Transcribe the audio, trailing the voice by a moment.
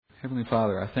Heavenly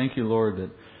Father, I thank you, Lord,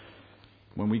 that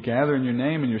when we gather in your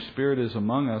name and your Spirit is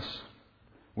among us,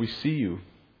 we see you,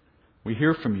 we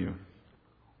hear from you,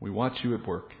 we watch you at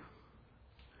work.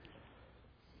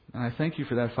 And I thank you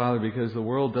for that, Father, because the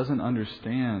world doesn't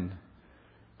understand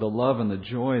the love and the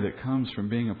joy that comes from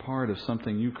being a part of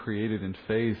something you created in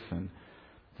faith.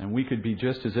 And we could be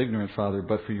just as ignorant, Father,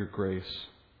 but for your grace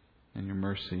and your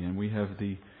mercy. And we have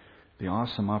the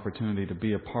awesome opportunity to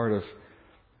be a part of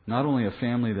not only a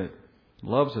family that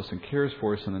loves us and cares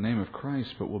for us in the name of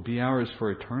Christ, but will be ours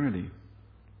for eternity.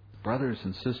 Brothers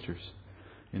and sisters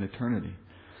in eternity.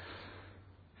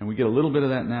 And we get a little bit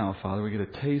of that now, Father. We get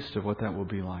a taste of what that will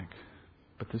be like.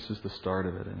 But this is the start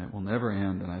of it, and it will never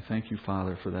end. And I thank you,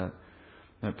 Father, for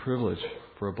that privilege,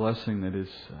 for a blessing that is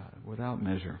without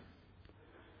measure.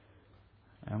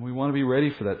 And we want to be ready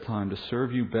for that time to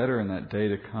serve you better in that day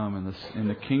to come, in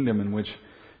the kingdom in which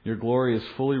your glory is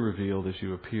fully revealed as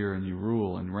you appear and you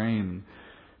rule and reign.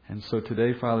 And so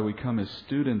today, Father, we come as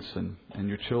students and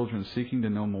your children seeking to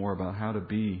know more about how to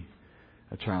be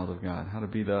a child of God, how to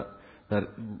be that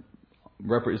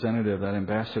representative, that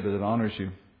ambassador that honors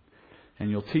you. And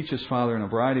you'll teach us, Father, in a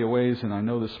variety of ways. And I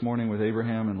know this morning with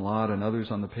Abraham and Lot and others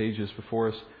on the pages before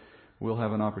us, we'll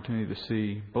have an opportunity to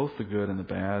see both the good and the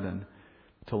bad and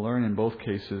to learn in both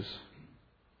cases.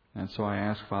 And so I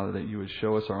ask, Father, that you would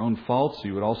show us our own faults.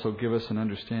 You would also give us an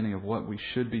understanding of what we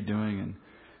should be doing and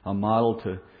a model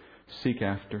to seek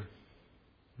after.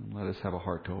 And let us have a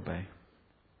heart to obey.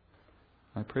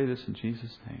 I pray this in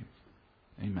Jesus' name.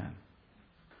 Amen.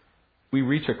 We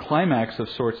reach a climax of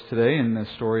sorts today in the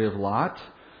story of Lot.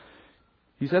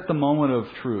 He's at the moment of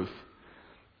truth.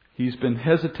 He's been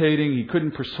hesitating. He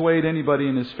couldn't persuade anybody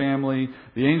in his family.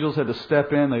 The angels had to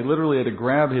step in. They literally had to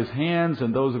grab his hands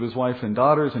and those of his wife and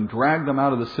daughters and drag them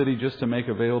out of the city just to make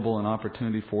available an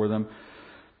opportunity for them.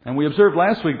 And we observed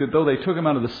last week that though they took him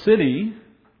out of the city,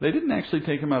 they didn't actually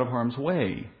take him out of harm's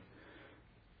way.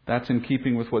 That's in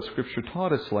keeping with what Scripture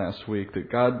taught us last week, that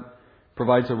God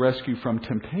provides a rescue from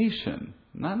temptation,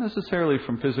 not necessarily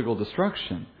from physical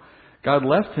destruction. God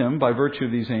left him, by virtue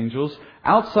of these angels,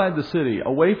 outside the city,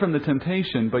 away from the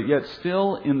temptation, but yet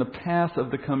still in the path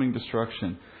of the coming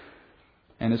destruction.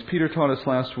 And as Peter taught us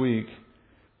last week,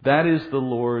 that is the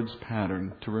Lord's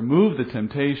pattern, to remove the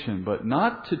temptation, but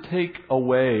not to take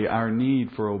away our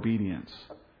need for obedience.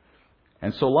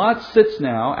 And so Lot sits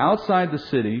now outside the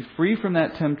city, free from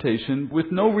that temptation,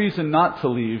 with no reason not to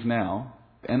leave now.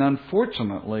 And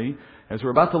unfortunately, as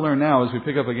we're about to learn now, as we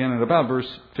pick up again at about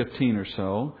verse 15 or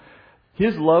so,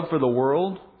 his love for the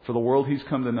world he's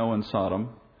come to know in Sodom,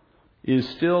 is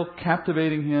still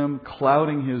captivating him,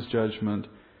 clouding his judgment,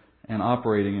 and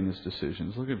operating in his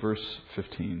decisions. Look at verse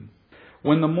 15.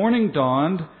 When the morning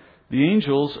dawned, the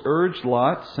angels urged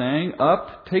Lot, saying,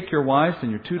 "Up, take your wife and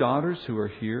your 2 daughters who are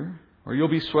here, or you'll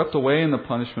be swept away in the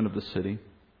punishment of the city."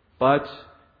 But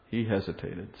he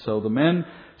hesitated. So the men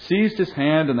seized his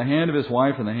hand and the hand of his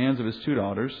wife and the hands of his 2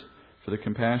 daughters, for the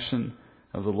compassion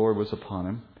of the Lord was upon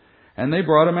him. And they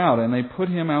brought him out, and they put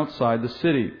him outside the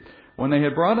city. When they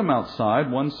had brought him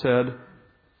outside, one said,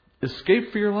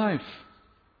 "Escape for your life.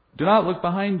 Do not look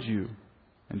behind you,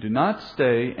 and do not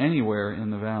stay anywhere in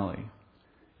the valley.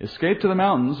 Escape to the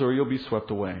mountains, or you'll be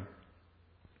swept away."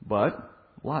 But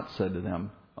Lot said to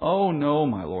them, "Oh no,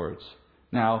 my lords.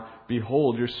 Now,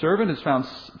 behold, your servant has found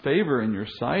favor in your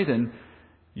sight, and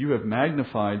you have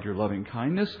magnified your loving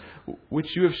kindness,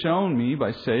 which you have shown me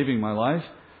by saving my life.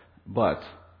 But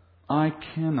I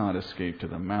cannot escape to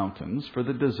the mountains, for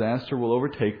the disaster will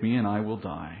overtake me and I will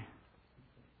die."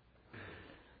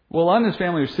 Well, Lot and his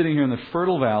family are sitting here in the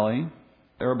fertile valley,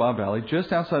 Arabah Valley,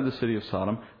 just outside the city of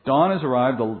Sodom. Dawn has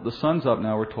arrived, the sun's up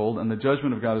now, we're told, and the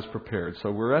judgment of God is prepared. So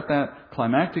we're at that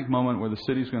climactic moment where the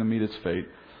city's going to meet its fate.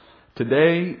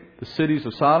 Today, the cities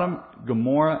of Sodom,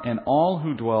 Gomorrah, and all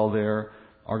who dwell there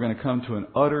are going to come to an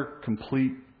utter,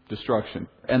 complete destruction.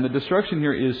 And the destruction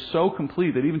here is so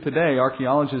complete that even today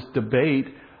archaeologists debate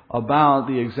about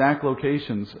the exact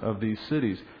locations of these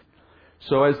cities.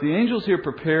 So as the angels here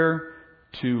prepare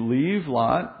to leave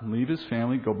Lot, leave his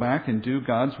family, go back and do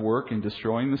God's work in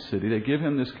destroying the city, they give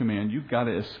him this command: you've got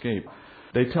to escape.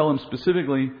 They tell him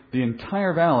specifically the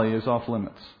entire valley is off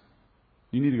limits.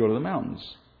 You need to go to the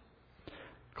mountains.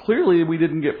 Clearly, we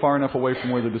didn't get far enough away from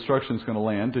where the destruction is going to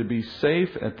land to be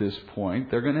safe at this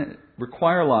point. They're going to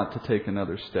require Lot to take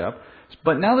another step.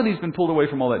 But now that he's been pulled away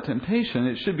from all that temptation,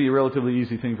 it should be a relatively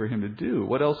easy thing for him to do.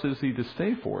 What else is he to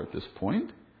stay for at this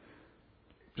point?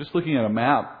 Just looking at a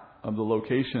map of the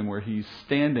location where he's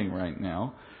standing right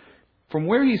now, from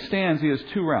where he stands, he has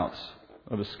 2 routes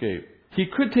of escape. He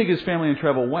could take his family and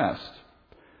travel west.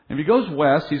 If he goes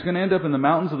west, he's going to end up in the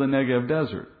mountains of the Negev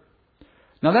desert.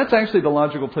 Now that's actually the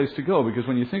logical place to go, because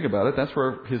when you think about it, that's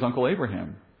where his uncle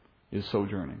Abraham is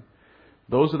sojourning.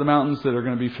 Those are the mountains that are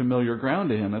going to be familiar ground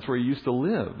to him. That's where he used to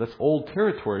live. That's old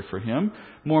territory for him.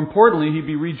 More importantly, he'd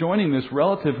be rejoining this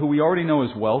relative who we already know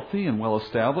is wealthy and well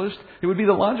established. It would be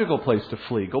the logical place to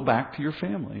flee. Go back to your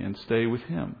family and stay with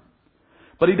him.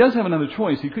 But he does have another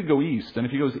choice. He could go east. And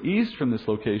if he goes east from this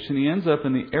location, he ends up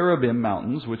in the Arabim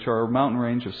Mountains, which are a mountain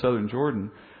range of southern Jordan.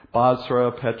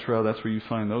 Basra, Petra, that's where you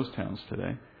find those towns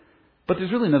today. But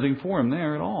there's really nothing for him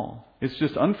there at all. It's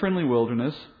just unfriendly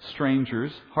wilderness,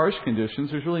 strangers, harsh conditions.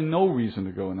 There's really no reason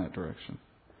to go in that direction.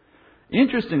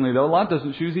 Interestingly, though, Lot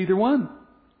doesn't choose either one.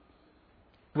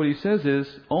 What he says is,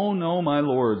 "Oh no, my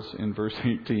lords," in verse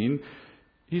 18.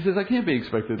 He says, "I can't be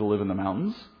expected to live in the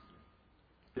mountains."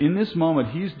 In this moment,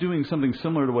 he's doing something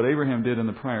similar to what Abraham did in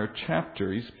the prior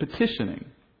chapter. He's petitioning.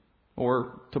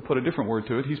 Or, to put a different word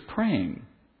to it, he's praying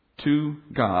to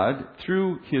God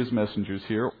through his messengers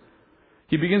here.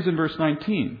 He begins in verse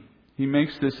 19. He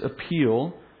makes this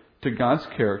appeal to God's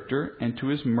character and to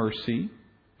His mercy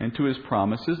and to His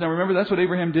promises. Now remember, that's what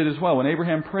Abraham did as well. When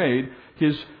Abraham prayed,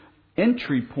 his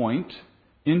entry point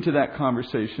into that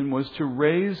conversation was to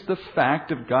raise the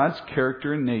fact of God's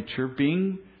character and nature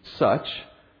being such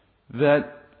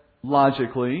that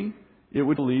logically it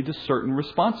would lead to certain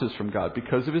responses from God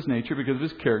because of His nature, because of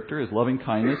His character, His loving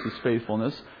kindness, His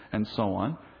faithfulness, and so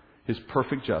on, His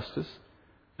perfect justice,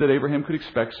 that Abraham could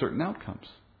expect certain outcomes.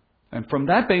 And from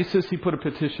that basis, he put a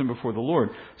petition before the Lord.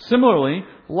 Similarly,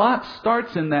 Lot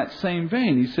starts in that same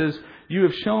vein. He says, "You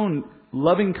have shown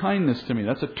loving kindness to me."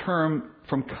 That's a term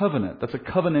from covenant. That's a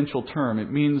covenantal term. It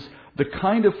means the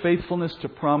kind of faithfulness to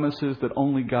promises that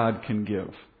only God can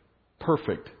give.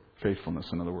 Perfect faithfulness,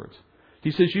 in other words.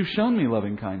 He says, "You've shown me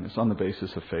loving kindness," on the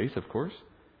basis of faith, of course.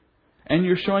 "And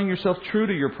you're showing yourself true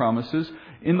to your promises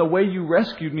in the way you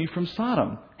rescued me from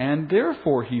Sodom. And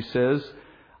therefore," he says,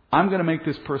 "I'm going to make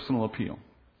this personal appeal."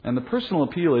 And the personal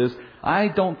appeal is, I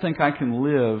don't think I can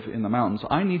live in the mountains.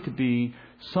 I need to be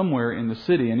somewhere in the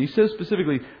city. And he says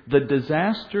specifically, the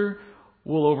disaster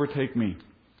will overtake me.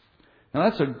 Now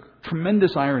that's a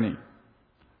tremendous irony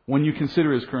when you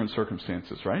consider his current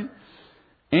circumstances, right?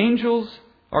 Angels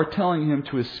are telling him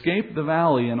to escape the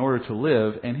valley in order to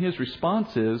live, and his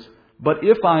response is, "But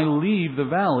if I leave the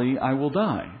valley, I will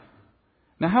die."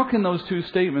 Now, how can those two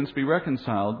statements be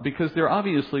reconciled? Because they're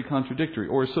obviously contradictory,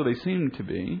 or so they seem to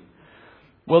be.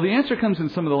 Well, the answer comes in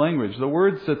some of the language. The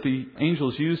words that the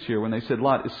angels used here when they said,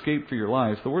 "Lot, escape for your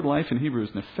life," the word life in Hebrew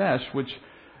is nephesh, which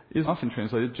is often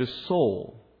translated just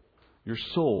soul. Your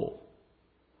soul.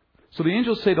 So the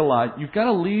angels say to Lot, you've got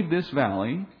to leave this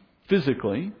valley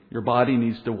physically. Your body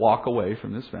needs to walk away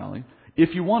from this valley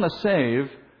if you want to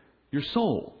save your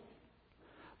soul.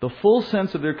 The full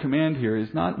sense of their command here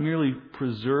is not merely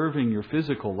preserving your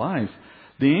physical life.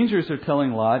 The angels are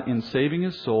telling Lot, in saving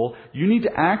his soul, you need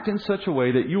to act in such a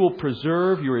way that you will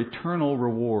preserve your eternal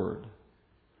reward.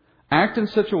 Act in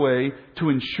such a way to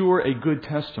ensure a good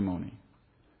testimony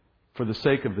for the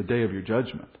sake of the day of your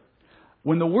judgment.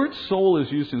 When the word soul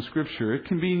is used in Scripture, it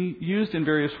can be used in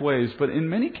various ways, but in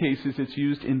many cases it's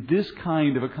used in this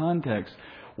kind of a context,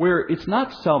 where it's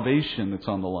not salvation that's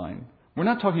on the line. We're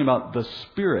not talking about the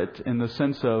spirit in the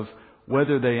sense of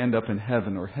whether they end up in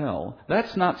heaven or hell.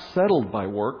 That's not settled by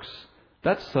works.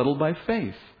 That's settled by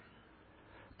faith.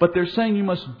 But they're saying you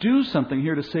must do something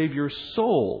here to save your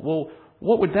soul. Well,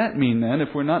 what would that mean then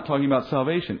if we're not talking about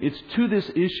salvation? It's to this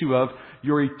issue of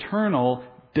your eternal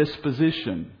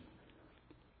disposition.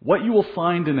 What you will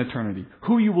find in eternity,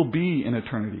 who you will be in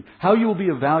eternity, how you will be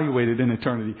evaluated in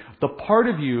eternity, the part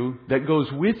of you that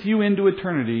goes with you into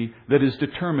eternity that is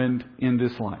determined in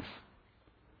this life.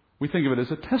 We think of it as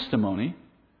a testimony,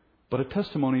 but a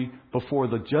testimony before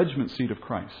the judgment seat of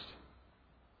Christ.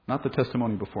 Not the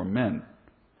testimony before men.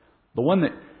 The one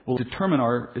that will determine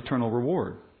our eternal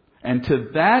reward. And to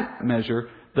that measure,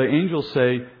 the angels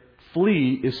say,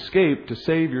 flee, escape to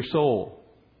save your soul.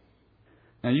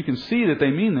 Now you can see that they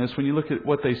mean this when you look at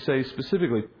what they say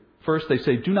specifically. First, they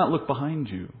say, do not look behind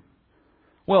you.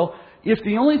 Well, if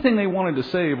the only thing they wanted to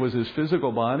save was his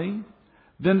physical body,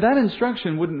 then that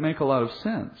instruction wouldn't make a lot of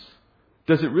sense.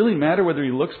 Does it really matter whether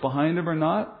he looks behind him or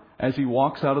not as he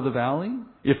walks out of the valley,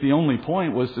 if the only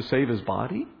point was to save his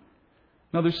body?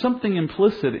 Now, there's something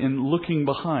implicit in looking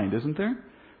behind, isn't there?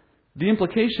 The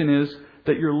implication is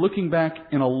that you're looking back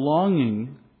in a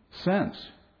longing sense.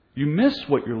 You miss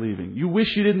what you're leaving. You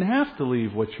wish you didn't have to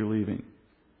leave what you're leaving.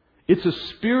 It's a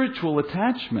spiritual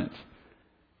attachment.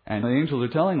 And the angels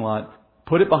are telling Lot,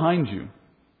 put it behind you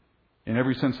in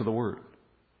every sense of the word.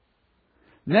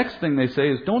 Next thing they say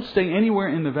is don't stay anywhere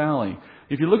in the valley.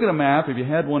 If you look at a map, if you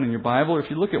had one in your Bible, or if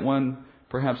you look at one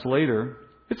perhaps later,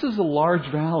 this is a large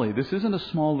valley. This isn't a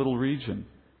small little region.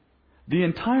 The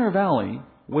entire valley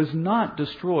was not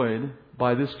destroyed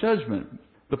by this judgment.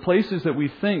 The places that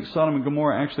we think Sodom and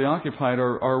Gomorrah actually occupied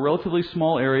are a relatively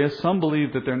small area. Some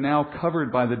believe that they're now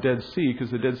covered by the Dead Sea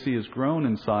because the Dead Sea has grown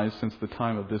in size since the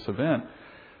time of this event.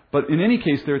 But in any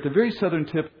case, they're at the very southern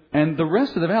tip, and the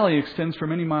rest of the valley extends for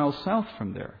many miles south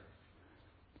from there.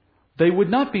 They would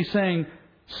not be saying,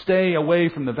 stay away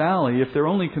from the valley if their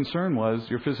only concern was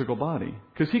your physical body.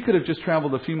 Because he could have just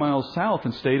traveled a few miles south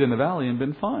and stayed in the valley and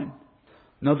been fine.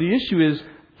 Now the issue is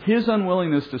his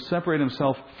unwillingness to separate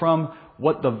himself from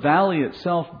what the valley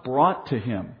itself brought to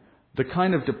him. The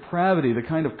kind of depravity, the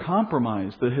kind of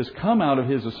compromise that has come out of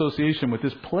his association with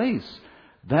this place.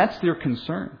 That's their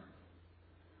concern.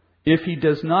 If he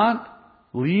does not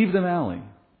leave the valley,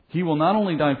 he will not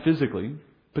only die physically,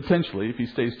 potentially, if he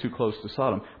stays too close to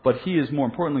Sodom, but he is more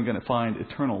importantly going to find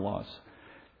eternal loss.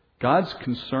 God's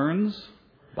concerns,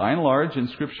 by and large in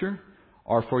Scripture,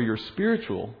 are for your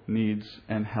spiritual needs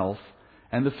and health,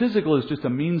 and the physical is just a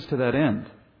means to that end.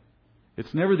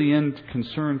 It's never the end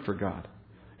concern for God.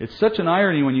 It's such an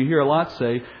irony when you hear a lot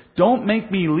say, don't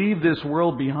make me leave this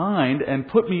world behind and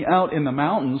put me out in the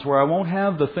mountains where I won't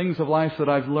have the things of life that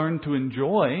I've learned to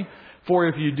enjoy, for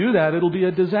if you do that, it'll be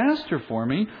a disaster for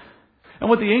me. And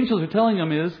what the angels are telling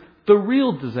them is, the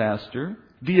real disaster,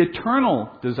 the eternal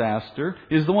disaster,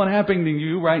 is the one happening to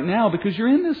you right now because you're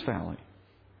in this valley.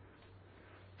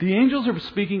 The angels are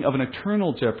speaking of an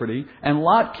eternal jeopardy, and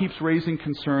Lot keeps raising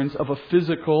concerns of a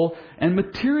physical and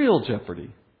material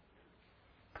jeopardy.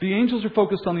 The angels are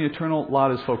focused on the eternal,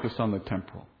 Lot is focused on the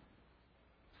temporal.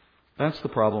 That's the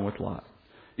problem with Lot.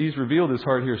 He's revealed his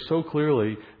heart here so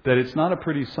clearly that it's not a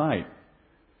pretty sight.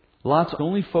 Lot's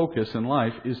only focus in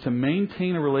life is to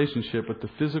maintain a relationship with the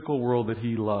physical world that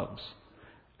he loves.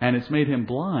 And it's made him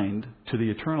blind to the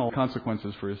eternal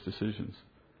consequences for his decisions.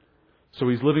 So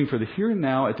he's living for the here and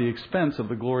now at the expense of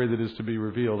the glory that is to be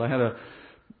revealed. I had an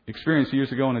experience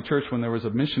years ago in a church when there was a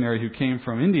missionary who came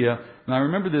from India. And I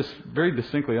remember this very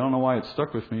distinctly. I don't know why it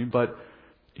stuck with me. But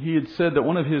he had said that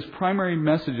one of his primary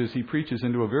messages he preaches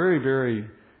into a very, very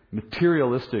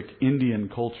materialistic Indian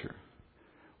culture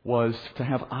was to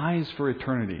have eyes for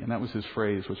eternity. And that was his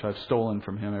phrase, which I've stolen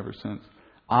from him ever since.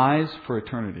 Eyes for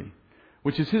eternity.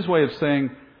 Which is his way of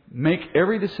saying, make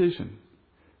every decision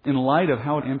in light of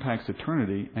how it impacts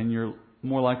eternity, and you're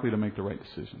more likely to make the right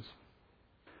decisions.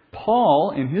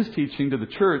 Paul, in his teaching to the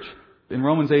church, in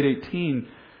Romans 8:18,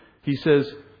 he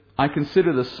says, I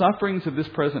consider the sufferings of this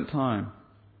present time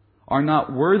are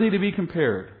not worthy to be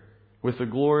compared with the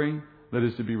glory that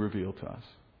is to be revealed to us.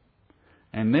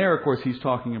 And there, of course, he's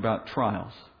talking about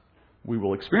trials. We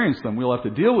will experience them, we'll have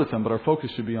to deal with them, but our focus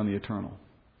should be on the eternal.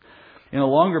 In a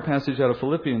longer passage out of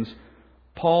Philippians,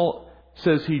 Paul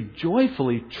says he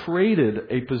joyfully traded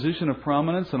a position of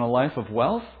prominence and a life of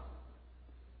wealth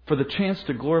for the chance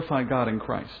to glorify God in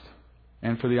Christ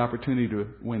and for the opportunity to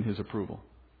win His approval.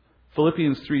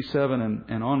 Philippians 3:7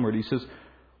 and onward, he says,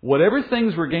 whatever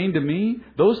things were gained to me,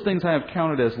 those things I have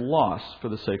counted as loss for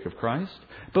the sake of Christ.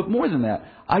 But more than that,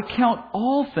 I count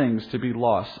all things to be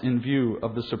loss in view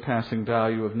of the surpassing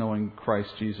value of knowing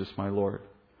Christ Jesus my Lord,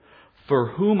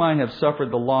 for whom I have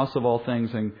suffered the loss of all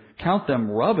things and count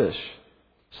them rubbish,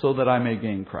 so that I may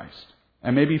gain Christ,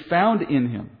 and may be found in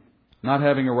Him, not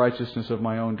having a righteousness of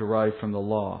my own derived from the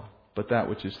law, but that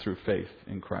which is through faith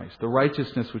in Christ, the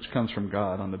righteousness which comes from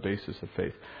God on the basis of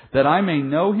faith, that I may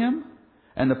know Him,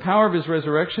 and the power of His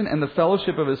resurrection, and the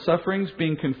fellowship of His sufferings,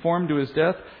 being conformed to His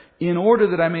death, in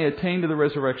order that I may attain to the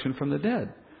resurrection from the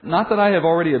dead. Not that I have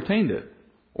already obtained it,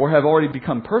 or have already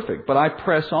become perfect, but I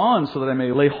press on so that I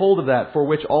may lay hold of that for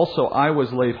which also I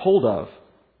was laid hold of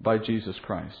by Jesus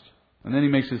Christ. And then he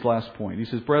makes his last point. He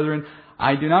says, brethren,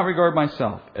 I do not regard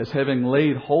myself as having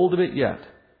laid hold of it yet.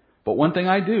 But one thing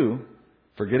I do,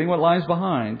 forgetting what lies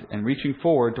behind and reaching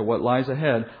forward to what lies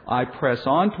ahead, I press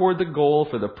on toward the goal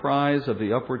for the prize of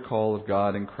the upward call of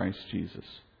God in Christ Jesus.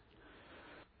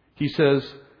 He says,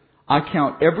 I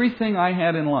count everything I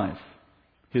had in life,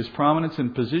 his prominence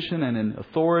in position and in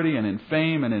authority and in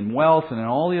fame and in wealth and in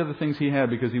all the other things he had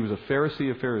because he was a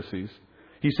Pharisee of Pharisees.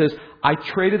 He says, I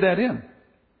traded that in.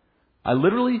 I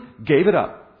literally gave it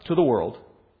up to the world,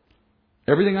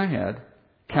 everything I had,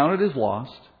 counted as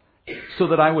lost, so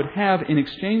that I would have in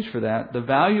exchange for that the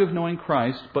value of knowing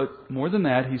Christ, but more than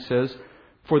that, he says,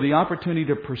 for the opportunity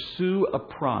to pursue a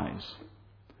prize.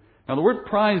 Now the word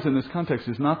prize in this context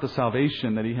is not the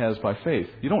salvation that he has by faith.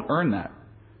 You don't earn that.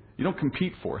 You don't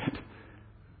compete for it.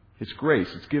 It's grace.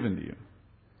 It's given to you.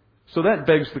 So that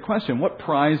begs the question, what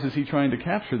prize is he trying to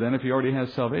capture then if he already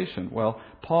has salvation? Well,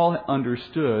 Paul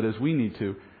understood, as we need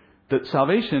to, That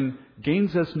salvation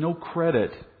gains us no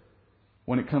credit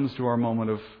when it comes to our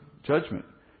moment of judgment.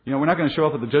 We're not going to show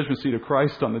up at the judgment seat of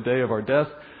Christ on the day of our death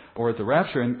or at the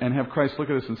rapture and have Christ look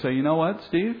at us and say, you know what,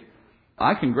 Steve?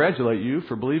 I congratulate you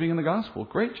for believing in the gospel.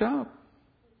 Great job.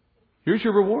 Here's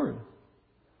your reward.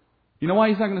 You know why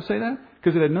He's not going to say that?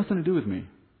 Because it had nothing to do with me.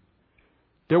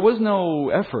 There was no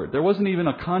effort. There wasn't even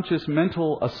a conscious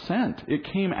mental assent. It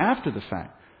came after the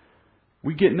fact.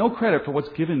 We get no credit for what's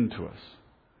given to us.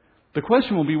 The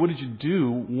question will be, what did you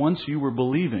do once you were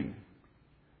believing?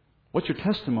 What's your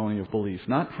testimony of belief?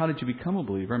 Not how did you become a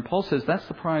believer? And Paul says, that's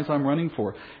the prize I'm running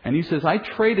for. And he says, I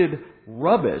traded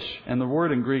rubbish. And the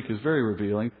word in Greek is very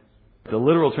revealing. The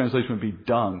literal translation would be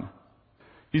dung.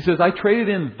 He says, I traded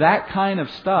in that kind of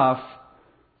stuff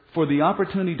for the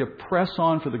opportunity to press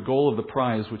on for the goal of the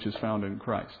prize which is found in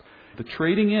Christ. The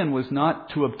trading in was not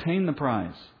to obtain the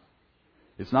prize.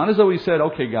 It's not as though he said,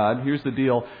 okay, God, here's the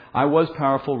deal. I was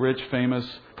powerful, rich, famous,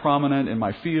 prominent in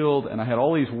my field, and I had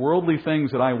all these worldly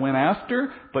things that I went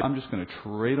after, but I'm just going to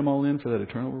trade them all in for that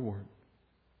eternal reward.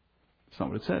 That's not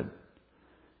what it said.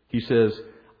 He says,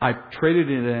 I traded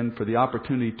it in for the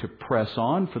opportunity to press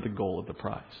on for the goal of the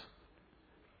prize.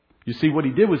 You see, what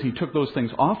he did was he took those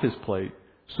things off his plate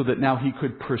so that now he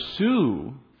could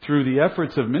pursue, through the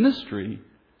efforts of ministry,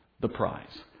 the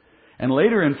prize. And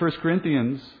later in 1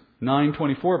 Corinthians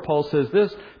 9:24, Paul says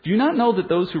this, do you not know that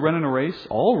those who run in a race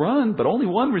all run, but only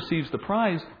one receives the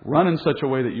prize? Run in such a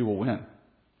way that you will win.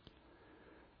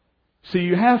 So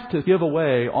you have to give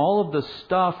away all of the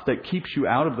stuff that keeps you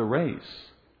out of the race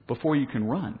before you can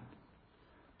run.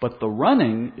 But the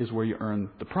running is where you earn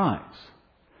the prize.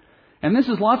 And this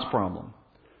is Lot's problem.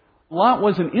 Lot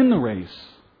wasn't in the race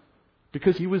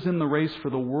because he was in the race for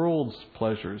the world's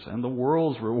pleasures and the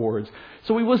world's rewards.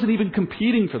 So he wasn't even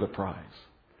competing for the prize.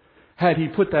 Had he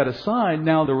put that aside,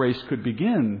 now the race could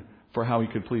begin for how he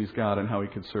could please God and how he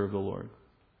could serve the Lord.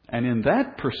 And in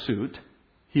that pursuit,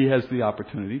 he has the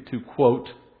opportunity to, quote,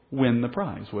 win the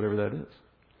prize, whatever that is.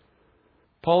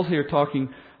 Paul's here talking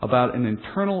about an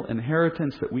eternal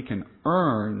inheritance that we can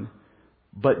earn,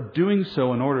 but doing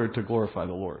so in order to glorify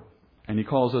the Lord. And he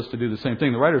calls us to do the same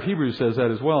thing. The writer of Hebrews says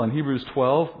that as well. In Hebrews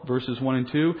 12, verses 1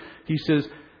 and 2, he says,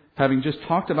 having just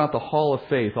talked about the hall of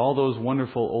faith, all those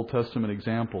wonderful Old Testament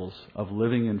examples of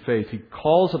living in faith, he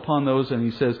calls upon those and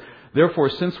he says, therefore,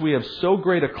 since we have so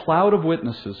great a cloud of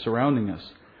witnesses surrounding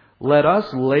us, let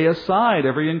us lay aside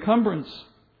every encumbrance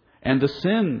and the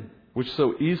sin which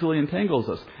so easily entangles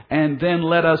us, and then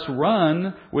let us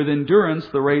run with endurance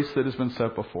the race that has been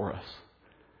set before us.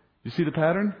 You see the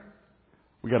pattern?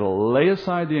 We've got to lay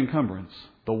aside the encumbrance,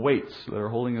 the weights that are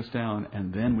holding us down,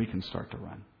 and then we can start to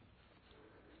run.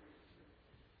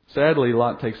 Sadly,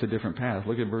 Lot takes a different path.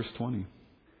 Look at verse 20.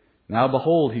 Now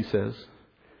behold, he says,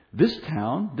 this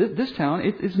town,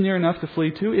 it is near enough to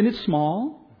flee to, and it's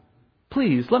small.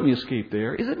 Please, let me escape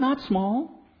there. Is it not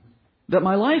small? That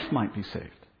my life might be saved.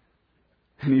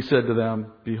 And he said to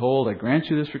them, behold, I grant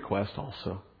you this request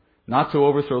also, not to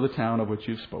overthrow the town of which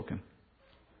you've spoken.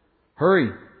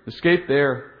 Hurry, escape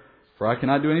there, for I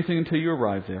cannot do anything until you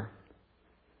arrive there.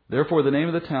 Therefore the name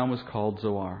of the town was called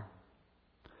Zoar.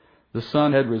 The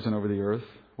sun had risen over the earth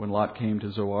when Lot came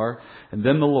to Zoar, and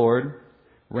then the Lord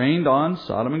rained on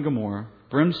Sodom and Gomorrah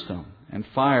brimstone and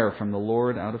fire from the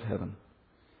Lord out of heaven.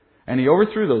 And he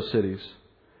overthrew those cities,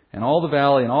 and all the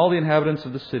valley, and all the inhabitants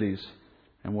of the cities,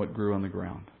 and what grew on the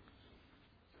ground.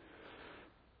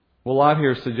 Well, Lot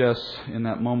here suggests in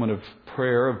that moment of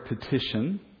prayer, of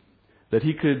petition, that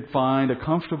he could find a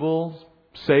comfortable,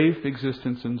 safe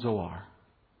existence in Zoar,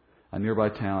 a nearby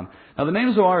town. Now, the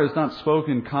name Zoar is not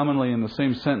spoken commonly in the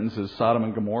same sentence as Sodom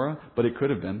and Gomorrah, but it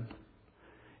could have been.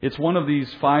 It's one of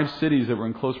these 5 cities that were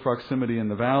in close proximity in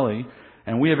the valley,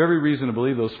 and we have every reason to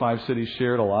believe those 5 cities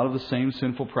shared a lot of the same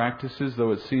sinful practices,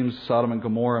 though it seems Sodom and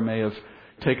Gomorrah may have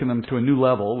taken them to a new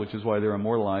level, which is why they're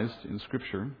immortalized in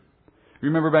Scripture.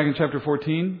 Remember back in chapter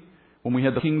 14, when we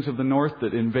had the kings of the north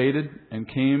that invaded and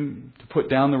came to put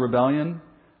down the rebellion?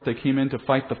 They came in to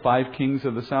fight the 5 kings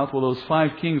of the south. Well, those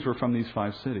 5 kings were from these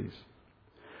 5 cities.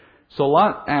 So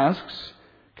Lot asks,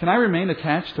 can I remain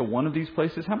attached to one of these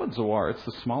places? How about Zoar? It's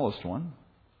the smallest one.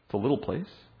 It's a little place.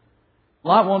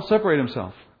 Lot won't separate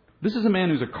himself. This is a man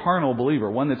who's a carnal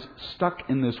believer, one that's stuck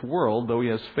in this world, though he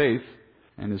has faith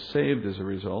and is saved as a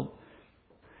result.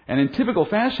 And in typical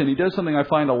fashion, he does something I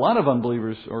find a lot of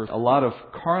unbelievers or a lot of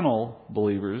carnal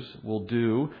believers will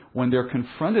do when they're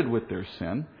confronted with their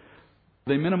sin.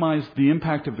 They minimize the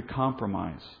impact of the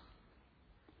compromise.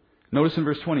 Notice in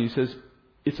verse 20, he says,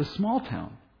 it's a small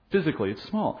town. Physically, it's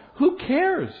small. Who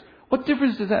cares? What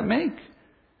difference does that make?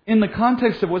 In the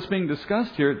context of what's being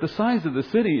discussed here, the size of the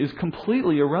city is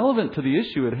completely irrelevant to the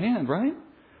issue at hand, right?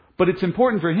 But it's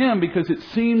important for him because it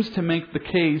seems to make the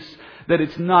case that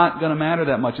it's not going to matter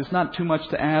that much. It's not too much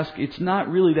to ask. It's not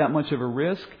really that much of a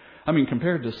risk. I mean,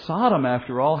 compared to Sodom,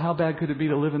 after all, how bad could it be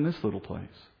to live in this little place?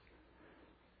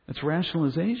 It's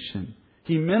rationalization.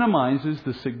 He minimizes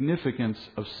the significance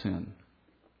of sin.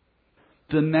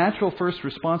 The natural first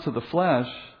response of the flesh,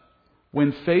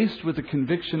 when faced with the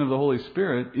conviction of the Holy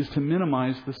Spirit, is to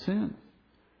minimize the sin,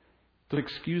 to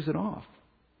excuse it off.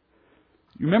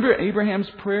 You remember Abraham's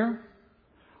prayer?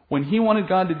 When he wanted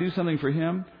God to do something for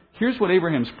him, here's what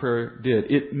Abraham's prayer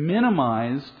did. It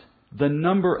minimized the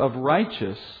number of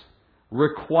righteous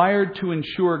required to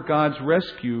ensure God's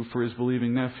rescue for his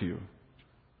believing nephew.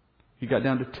 He got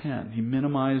down to 10. He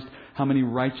minimized how many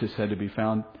righteous had to be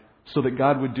found so that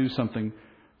God would do something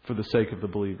for the sake of the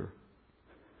believer.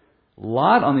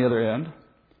 Lot, on the other end,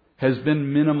 has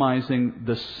been minimizing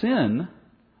the sin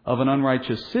of an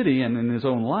unrighteous city and in his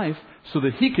own life so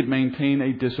that he could maintain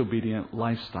a disobedient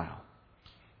lifestyle.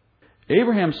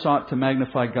 Abraham sought to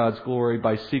magnify God's glory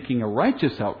by seeking a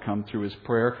righteous outcome through his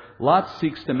prayer. Lot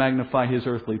seeks to magnify his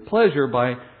earthly pleasure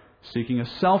by seeking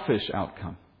a selfish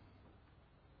outcome.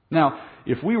 Now,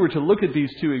 if we were to look at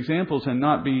these two examples and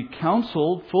not be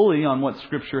counseled fully on what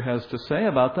Scripture has to say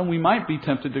about them, we might be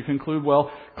tempted to conclude,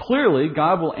 well, clearly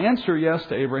God will answer yes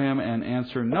to Abraham and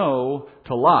answer no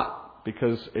to Lot,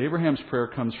 because Abraham's prayer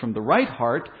comes from the right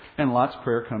heart and Lot's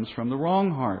prayer comes from the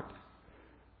wrong heart.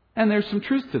 And there's some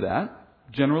truth to that.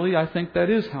 Generally, I think that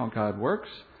is how God works,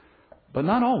 but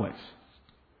not always.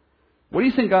 What do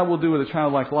you think God will do with a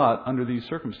child like Lot under these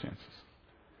circumstances?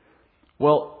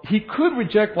 Well, he could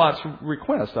reject Lot's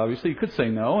request, obviously. He could say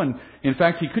no. And in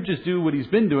fact, he could just do what he's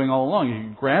been doing all along. He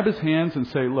could grab his hands and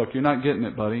say, look, you're not getting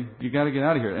it, buddy. You got to get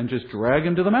out of here. And just drag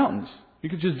him to the mountains. He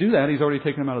could just do that. He's already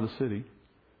taken him out of the city.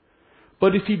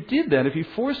 But if he did that, if he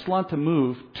forced Lot to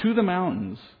move to the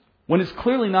mountains, when it's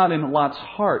clearly not in Lot's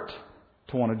heart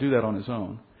to want to do that on his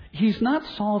own, he's not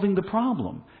solving the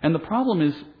problem. And the problem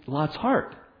is Lot's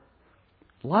heart.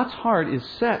 Lot's heart is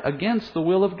set against the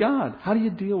will of God. How do you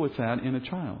deal with that in a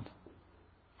child?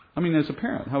 I mean, as a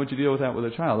parent, how would you deal with that with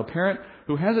a child? A parent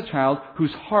who has a child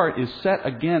whose heart is set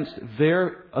against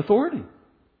their authority.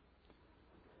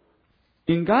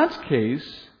 In God's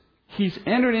case, He's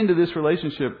entered into this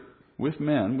relationship with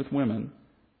men, with women,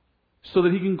 so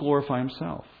that He can glorify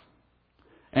Himself.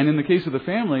 And in the case of the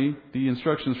family, the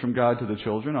instructions from God to the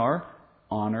children are,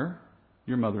 honor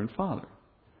your mother and father.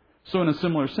 So in a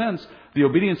similar sense, the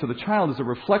obedience of the child is a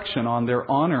reflection on their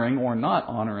honoring or not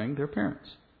honoring their parents.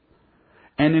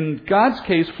 And in God's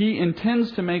case, He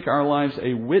intends to make our lives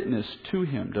a witness to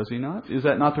Him, does He not? Is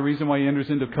that not the reason why He enters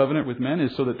into covenant with men,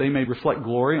 is so that they may reflect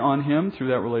glory on Him through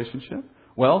that relationship?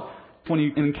 Well, when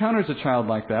He encounters a child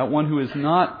like that, one who is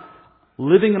not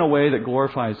living in a way that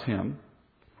glorifies Him,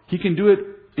 He can do it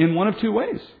in one of two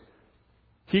ways.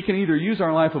 He can either use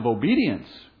our life of obedience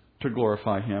to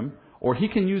glorify Him, or He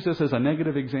can use us as a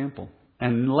negative example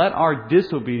and let our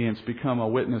disobedience become a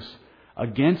witness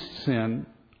against sin,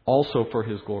 also for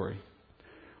His glory.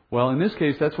 Well, in this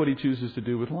case, that's what He chooses to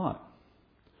do with Lot.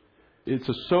 It's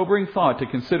a sobering thought to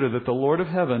consider that the Lord of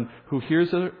heaven, who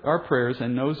hears our prayers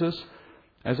and knows us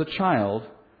as a child,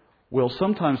 will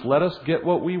sometimes let us get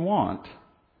what we want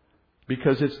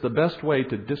because it's the best way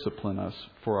to discipline us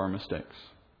for our mistakes.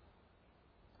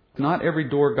 Not every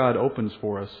door God opens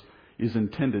for us is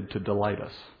intended to delight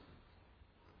us.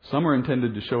 Some are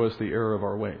intended to show us the error of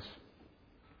our ways.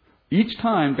 Each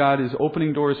time God is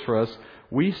opening doors for us,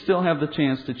 we still have the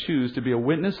chance to choose to be a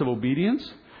witness of obedience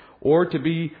or to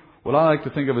be what I like to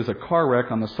think of as a car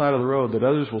wreck on the side of the road that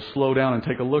others will slow down and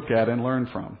take a look at and learn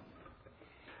from.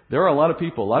 There are a lot of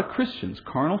people, a lot of Christians,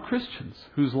 carnal Christians,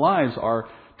 whose lives are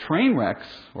train wrecks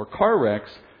or car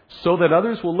wrecks so that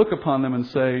others will look upon them and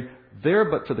say, there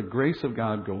but for the grace of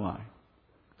God go I.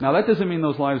 Now, that doesn't mean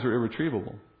those lives are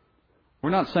irretrievable.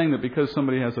 We're not saying that because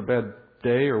somebody has a bad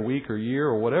day or week or year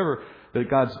or whatever,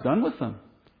 that God's done with them.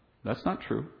 That's not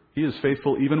true. He is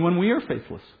faithful even when we are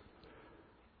faithless.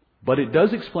 But it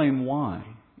does explain why,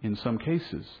 in some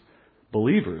cases,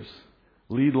 believers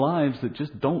lead lives that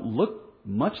just don't look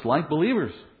much like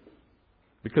believers.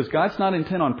 Because God's not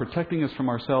intent on protecting us from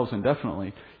ourselves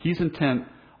indefinitely. He's intent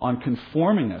on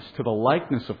conforming us to the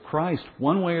likeness of Christ,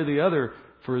 one way or the other,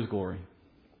 for His glory.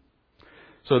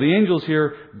 So the angels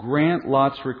here grant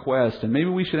Lot's request. And maybe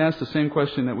we should ask the same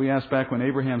question that we asked back when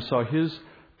Abraham saw his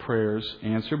prayers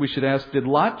answered. We should ask, did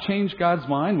Lot change God's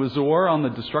mind? Was Zoar on the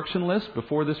destruction list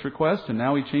before this request and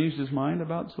now he changed his mind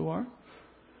about Zoar?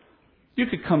 You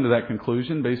could come to that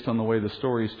conclusion based on the way the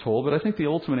story is told, but I think the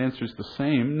ultimate answer is the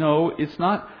same. No, it's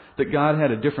not that God had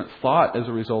a different thought as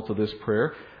a result of this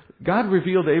prayer. God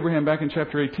revealed to Abraham back in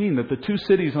chapter 18 that the two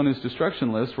cities on his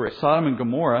destruction list were Sodom and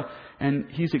Gomorrah, and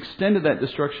he's extended that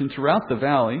destruction throughout the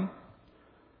valley.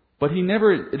 But he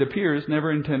never, it appears,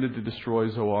 never intended to destroy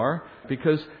Zoar,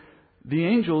 because the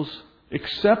angels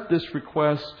accept this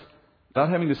request without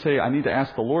having to say, I need to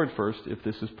ask the Lord first if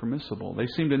this is permissible. They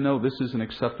seem to know this is an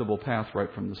acceptable path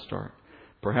right from the start.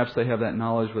 Perhaps they have that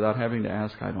knowledge without having to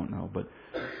ask, I don't know. But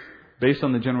based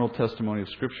on the general testimony of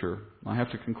Scripture, I have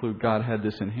to conclude God had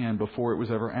this in hand before it was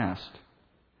ever asked.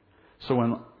 So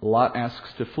when Lot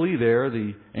asks to flee there,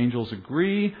 the angels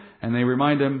agree, and they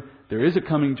remind him, there is a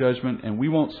coming judgment, and we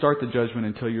won't start the judgment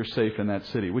until you're safe in that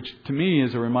city. Which to me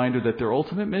is a reminder that their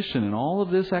ultimate mission in all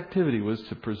of this activity was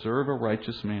to preserve a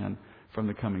righteous man from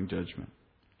the coming judgment.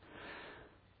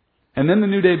 And then the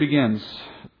new day begins.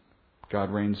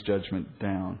 God rains judgment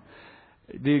down.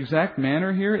 The exact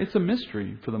manner here, it's a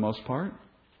mystery for the most part.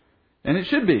 And it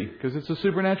should be, because it's a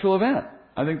supernatural event.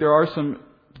 I think there are some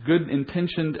good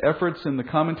intentioned efforts in the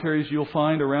commentaries you'll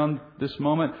find around this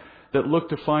moment that look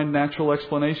to find natural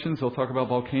explanations. They'll talk about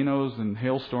volcanoes and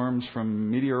hailstorms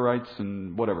from meteorites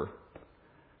and whatever.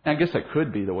 I guess that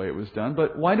could be the way it was done,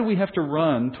 but why do we have to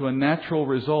run to a natural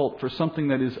result for something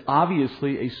that is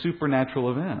obviously a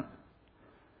supernatural event?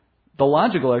 The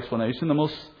logical explanation, the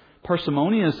most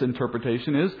parsimonious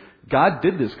interpretation is God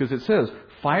did this because it says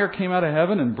fire came out of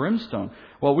heaven and brimstone.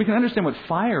 Well, we can understand what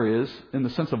fire is in the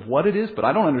sense of what it is, but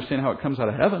I don't understand how it comes out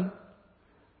of heaven.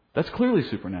 That's clearly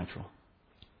supernatural.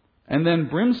 And then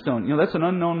brimstone, that's an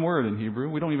unknown word in Hebrew.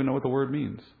 We don't even know what the word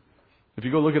means. If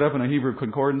you go look it up in a Hebrew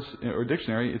concordance or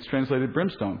dictionary, it's translated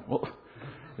brimstone. Well,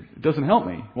 it doesn't help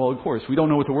me. Well, of course, we don't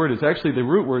know what the word is. Actually, the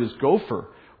root word is gopher,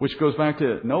 which goes back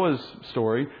to Noah's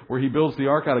story where he builds the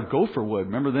ark out of gopher wood.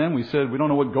 Remember then we said we don't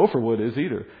know what gopher wood is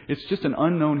either. It's just an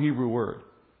unknown Hebrew word.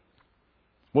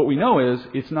 What we know is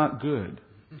it's not good.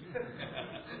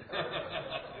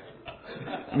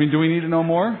 I mean, do we need to know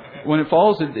more? When it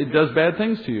falls, it does bad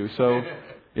things to you. So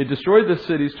it destroyed the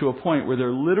cities to a point where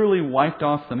they're literally wiped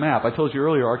off the map. I told you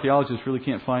earlier, archaeologists really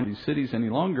can't find these cities any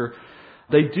longer.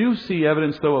 They do see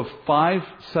evidence, though, of 5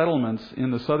 settlements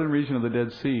in the southern region of the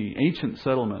Dead Sea, ancient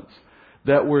settlements,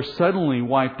 that were suddenly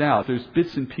wiped out. There's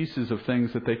bits and pieces of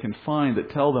things that they can find that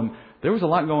tell them there was a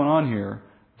lot going on here,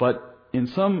 but in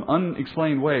some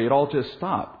unexplained way, it all just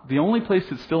stopped. The only place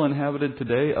that's still inhabited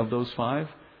today of those 5,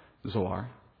 Zoar.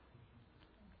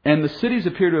 And the cities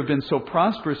appear to have been so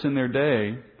prosperous in their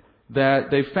day that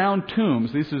they found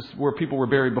tombs. This is where people were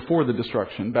buried before the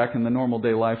destruction, back in the normal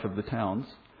day life of the towns.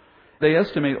 They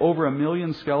estimate over 1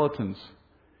 million skeletons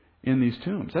in these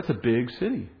tombs. That's a big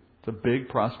city. It's a big,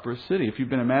 prosperous city. If you've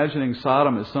been imagining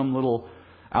Sodom as some little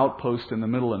outpost in the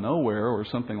middle of nowhere or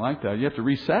something like that, you have to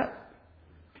reset.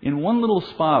 In one little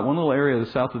spot, one little area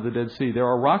south of the Dead Sea, there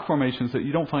are rock formations that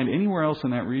you don't find anywhere else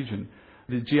in that region.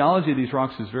 The geology of these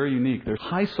rocks is very unique. There's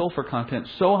high sulfur content,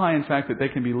 so high in fact that they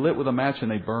can be lit with a match and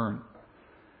they burn.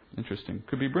 Interesting.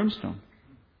 Could be brimstone.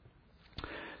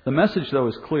 The message, though,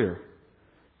 is clear.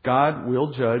 God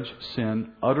will judge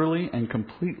sin utterly and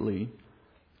completely.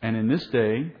 And in this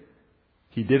day,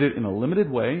 He did it in a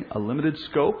limited way, a limited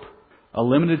scope, a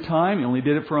limited time. He only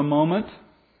did it for a moment.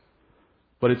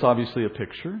 But it's obviously a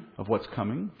picture of what's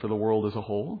coming for the world as a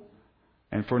whole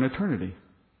and for an eternity.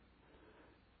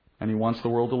 And He wants the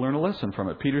world to learn a lesson from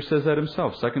it. Peter says that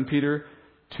himself. 2 Peter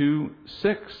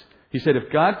 2:6. He said,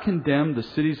 if God condemned the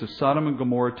cities of Sodom and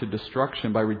Gomorrah to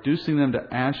destruction by reducing them to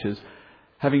ashes,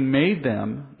 having made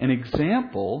them an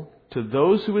example to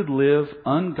those who would live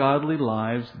ungodly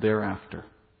lives thereafter.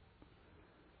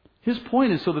 His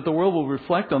point is so that the world will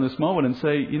reflect on this moment and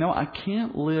say, I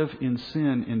can't live in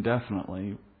sin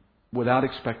indefinitely without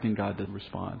expecting God to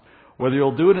respond. Whether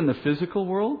He'll do it in the physical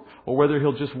world or whether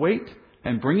He'll just wait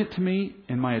and bring it to me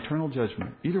in my eternal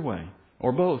judgment. Either way,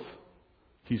 or both,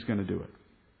 He's going to do it.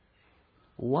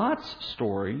 Lot's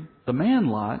story, the man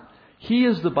Lot, he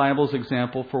is the Bible's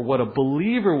example for what a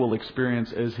believer will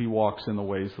experience as he walks in the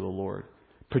ways of the Lord.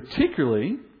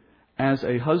 Particularly as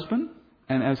a husband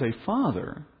and as a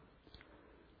father.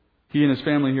 He and his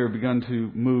family here have begun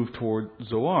to move toward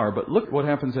Zoar. But look what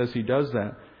happens as he does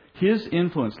that. His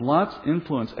influence, Lot's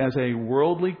influence as a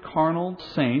worldly, carnal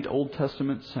saint, Old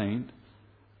Testament saint,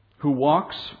 who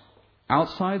walks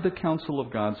outside the counsel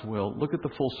of God's will. Look at the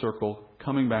full circle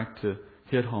coming back to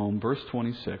hit home. Verse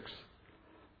 26.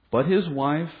 But his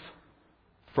wife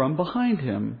from behind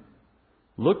him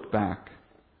looked back,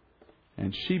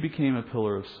 and she became a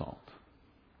pillar of salt.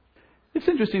 It's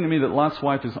interesting to me that Lot's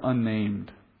wife is unnamed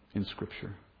in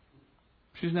Scripture.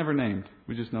 She's never named.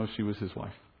 We just know she was his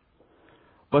wife.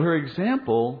 But her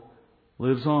example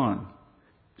lives on.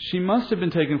 She must have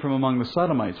been taken from among the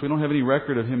Sodomites. We don't have any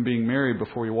record of him being married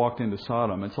before he walked into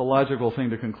Sodom. It's a logical thing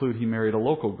to conclude he married a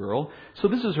local girl. So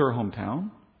this is her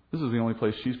hometown. This is the only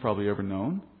place she's probably ever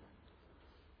known.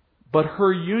 But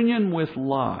her union with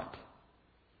Lot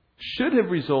should have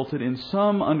resulted in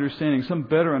some understanding, some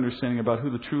better understanding about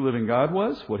who the true living God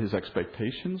was, what his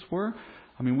expectations were.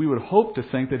 I mean, we would hope to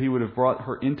think that he would have brought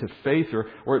her into faith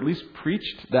or at least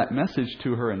preached that message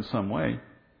to her in some way.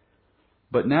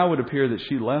 But now it would appear that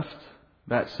she left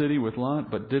that city with Lot,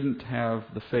 but didn't have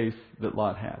the faith that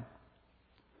Lot had.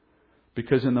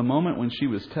 Because in the moment when she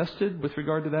was tested with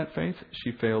regard to that faith,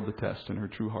 she failed the test and her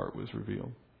true heart was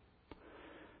revealed.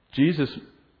 Jesus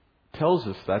tells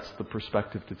us that's the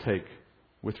perspective to take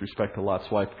with respect to Lot's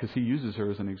wife, because he uses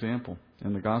her as an example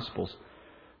in the Gospels.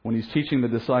 When he's teaching the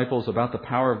disciples about the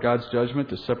power of God's judgment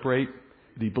to separate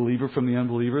the believer from the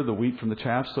unbeliever, the wheat from the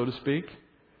chaff, so to speak,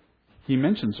 he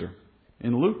mentions her.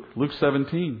 In Luke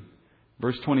 17,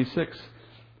 verse 26,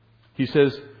 he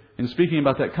says, in speaking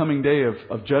about that coming day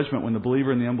of judgment when the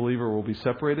believer and the unbeliever will be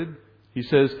separated, he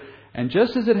says, "And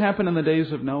just as it happened in the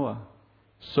days of Noah,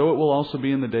 so it will also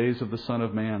be in the days of the Son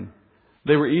of Man.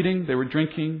 They were eating, they were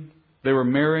drinking, they were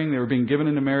marrying, they were being given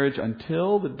into marriage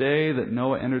until the day that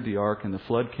Noah entered the ark and the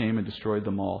flood came and destroyed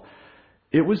them all."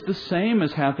 It was the same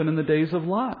as happened in the days of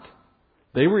Lot.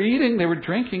 They were eating, they were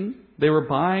drinking, they were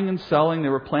buying and selling, they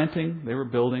were planting, they were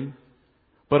building.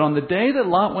 But on the day that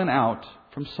Lot went out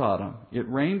from Sodom, it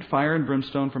rained fire and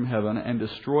brimstone from heaven and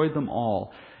destroyed them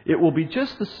all. It will be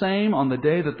just the same on the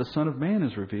day that the Son of Man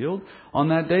is revealed. On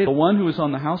that day, the one who is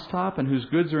on the housetop and whose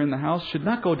goods are in the house should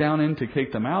not go down in to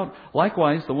take them out.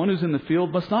 Likewise, the one who's in the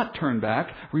field must not turn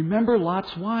back. Remember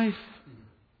Lot's wife.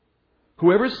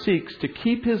 Whoever seeks to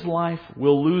keep his life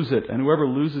will lose it, and whoever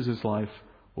loses his life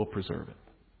will preserve it.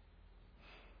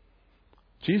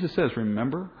 Jesus says,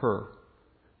 remember her.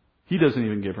 He doesn't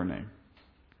even give her name.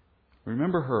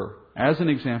 Remember her as an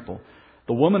example.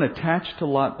 The woman attached to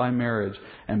Lot by marriage.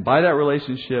 And by that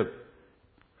relationship,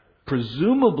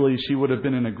 presumably she would have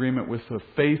been in agreement with the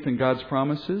faith in God's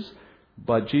promises.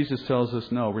 But Jesus tells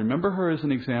us, no, remember her as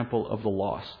an example of the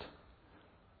lost.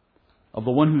 Of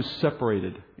the one who's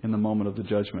separated in the moment of the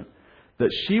judgment.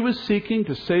 That she was seeking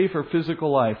to save her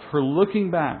physical life. Her looking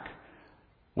back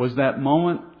was that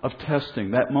moment of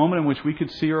testing. That moment in which we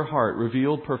could see her heart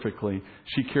revealed perfectly.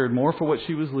 She cared more for what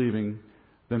she was leaving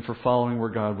than for following where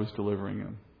God was delivering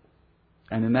him.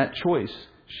 And in that choice,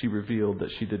 she revealed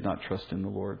that she did not trust in the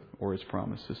Lord or his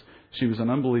promises. She was an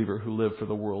unbeliever who lived for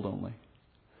the world only.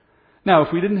 Now,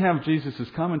 if we didn't have Jesus'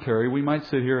 commentary, we might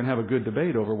sit here and have a good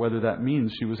debate over whether that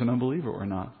means she was an unbeliever or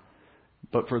not.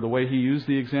 But for the way he used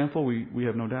the example, we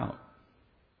have no doubt.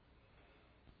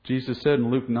 Jesus said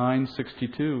in Luke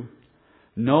 9:62,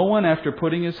 "No one after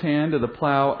putting his hand to the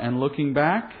plow and looking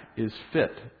back is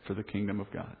fit for the kingdom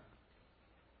of God."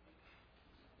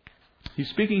 He's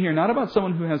speaking here not about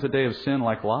someone who has a day of sin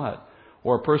like Lot,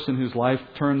 or a person whose life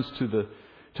turns to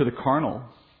the carnal,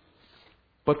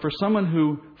 but for someone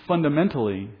who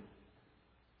fundamentally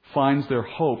finds their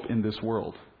hope in this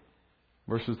world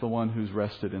versus the one who's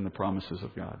rested in the promises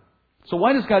of God. So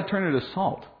why does God turn it to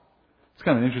salt? It's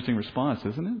kind of an interesting response,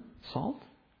 isn't it? Salt?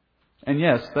 And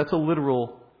yes, that's a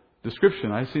literal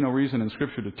description. I see no reason in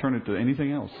Scripture to turn it to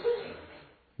anything else.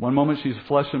 One moment she's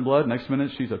flesh and blood, next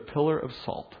minute she's a pillar of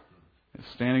salt,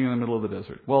 standing in the middle of the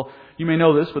desert. Well, you may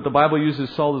know this, but the Bible uses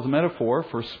salt as a metaphor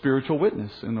for spiritual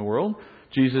witness in the world.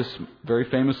 Jesus, very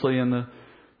famously in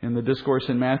the discourse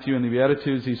in Matthew and the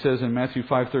Beatitudes, he says in Matthew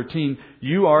 5:13,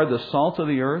 "You are the salt of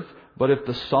the earth, but if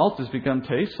the salt has become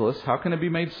tasteless, how can it be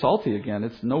made salty again?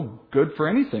 It's no good for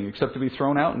anything except to be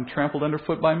thrown out and trampled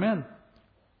underfoot by men."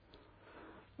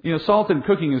 You know, salt in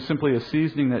cooking is simply a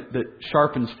seasoning that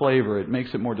sharpens flavor. It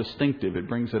makes it more distinctive. It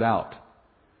brings it out.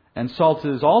 And salt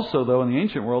is also, though, in the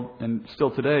ancient world, and still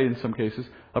today in some cases,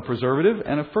 a preservative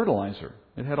and a fertilizer.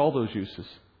 It had all those uses.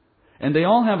 And they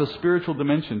all have a spiritual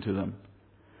dimension to them.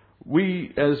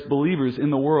 We, as believers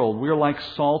in the world, we are like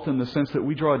salt in the sense that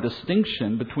we draw a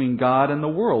distinction between God and the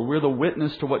world. We're the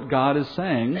witness to what God is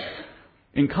saying,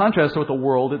 in contrast to what the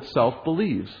world itself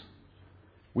believes.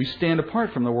 We stand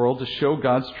apart from the world to show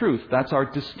God's truth. That's our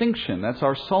distinction. That's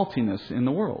our saltiness in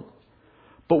the world.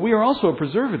 But we are also a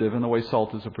preservative in the way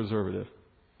salt is a preservative.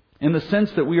 In the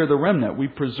sense that we are the remnant. We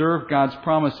preserve God's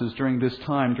promises during this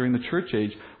time, during the church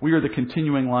age. We are the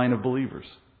continuing line of believers.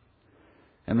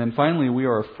 And then finally, we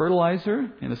are a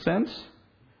fertilizer, in a sense.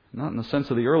 Not in the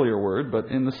sense of the earlier word, but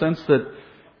in the sense that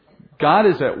God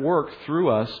is at work through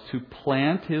us to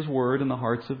plant His Word in the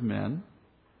hearts of men,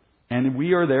 And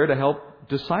we are there to help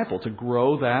disciple, to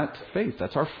grow that faith.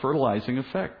 That's our fertilizing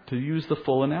effect, to use the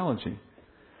full analogy.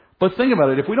 But think about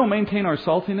it. If we don't maintain our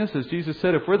saltiness, as Jesus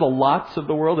said, if we're the lots of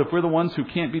the world, if we're the ones who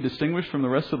can't be distinguished from the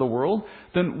rest of the world,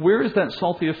 then where is that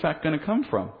salty effect going to come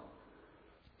from?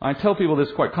 I tell people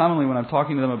this quite commonly when I'm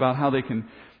talking to them about how they can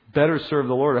better serve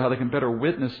the Lord or how they can better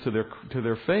witness to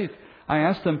their faith. I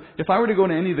ask them, if I were to go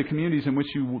into any of the communities in which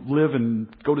you live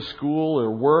and go to school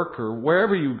or work or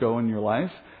wherever you go in your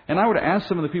life, and I were to ask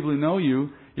some of the people who know you,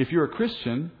 if you're a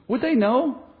Christian, would they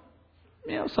know?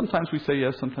 Sometimes we say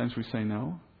yes, sometimes we say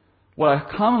no. What I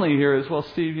commonly hear is, well,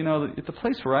 Steve, at the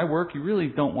place where I work, you really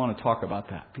don't want to talk about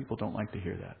that. People don't like to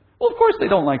hear that. Well, of course they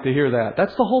don't like to hear that.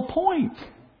 That's the whole point.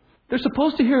 They're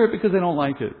supposed to hear it because they don't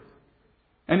like it.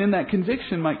 And in that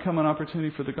conviction might come an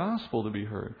opportunity for the gospel to be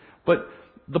heard. But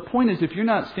the point is, if you're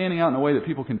not standing out in a way that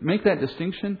people can make that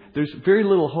distinction, there's very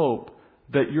little hope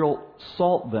that you'll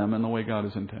salt them in the way God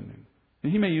is intending.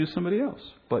 And He may use somebody else,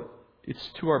 but it's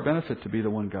to our benefit to be the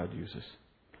one God uses.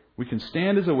 We can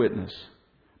stand as a witness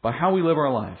by how we live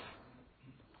our life.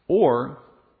 Or,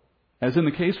 as in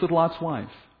the case with Lot's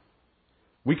wife,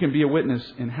 we can be a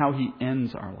witness in how he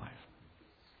ends our life.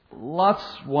 Lot's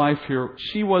wife here,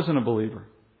 she wasn't a believer.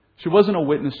 She wasn't a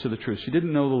witness to the truth. She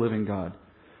didn't know the living God.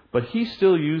 But he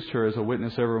still used her as a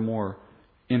witness evermore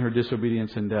in her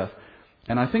disobedience and death.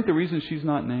 And I think the reason she's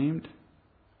not named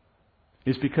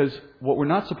is because what we're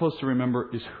not supposed to remember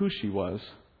is who she was,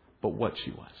 but what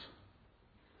she was.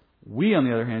 We, on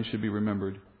the other hand, should be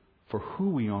remembered for who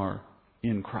we are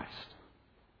in Christ.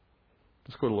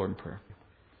 Let's go to the Lord in prayer.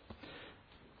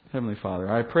 Heavenly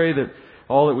Father, I pray that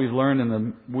all that we've learned in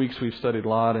the weeks we've studied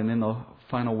Lot and in the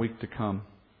final week to come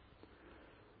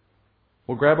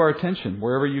will grab our attention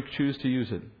wherever you choose to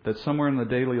use it. That somewhere in the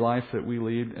daily life that we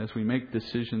lead, as we make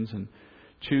decisions and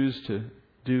choose to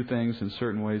do things in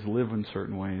certain ways, live in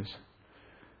certain ways,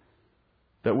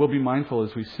 that we'll be mindful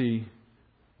as we see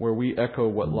where we echo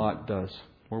what Lot does,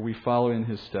 where we follow in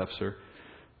his steps, or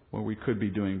where we could be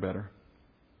doing better.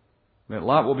 That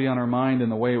Lot will be on our mind in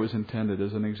the way it was intended,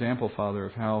 as an example, Father,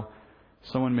 of how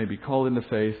someone may be called into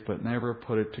faith but never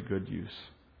put it to good use.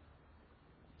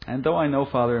 And though I know,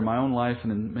 Father, in my own life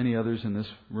and in many others in this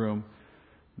room,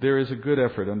 there is a good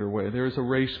effort underway. There is a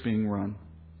race being run.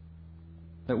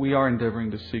 That we are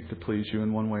endeavoring to seek to please you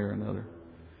in one way or another.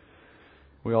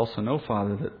 We also know,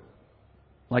 Father, that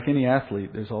like any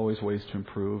athlete, there's always ways to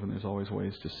improve and there's always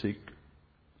ways to seek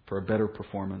for a better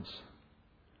performance.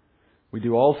 We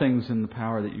do all things in the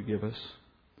power that you give us.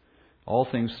 All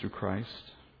things through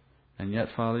Christ. And yet,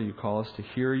 Father, you call us to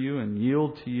hear you and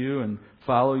yield to you and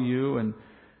follow you and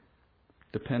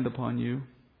depend upon you.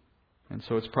 And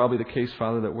so it's probably the case,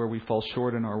 Father, that where we fall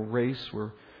short in our race,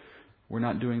 we're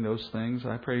not doing those things.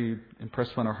 I pray you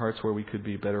impress upon our hearts where we could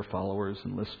be better followers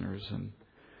and listeners and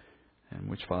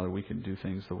which, Father, we can do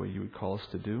things the way you would call us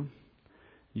to do.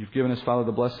 You've given us, Father,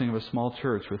 the blessing of a small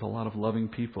church with a lot of loving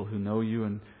people who know you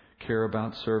and care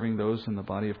about serving those in the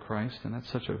body of Christ. And that's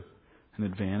such an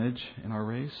advantage in our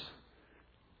race.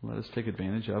 Let us take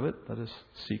advantage of it. Let us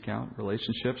seek out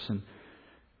relationships and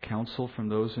counsel from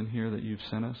those in here that you've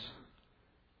sent us.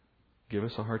 Give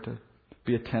us a heart to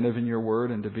be attentive in your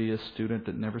word and to be a student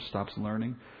that never stops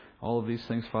learning. All of these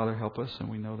things, Father, help us, and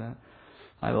we know that.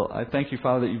 I thank you,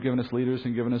 Father, that you've given us leaders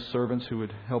and given us servants who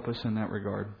would help us in that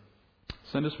regard.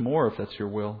 Send us more if that's your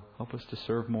will. Help us to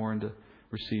serve more and to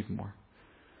receive more.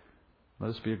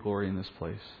 Let us be a glory in this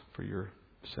place for your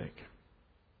sake.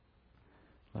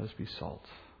 Let us be salt.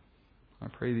 I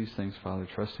pray these things, Father,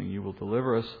 trusting you will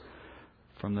deliver us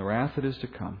from the wrath that is to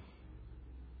come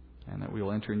and that we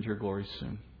will enter into your glory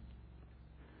soon.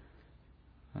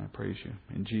 I praise you.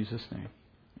 In Jesus' name,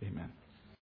 amen.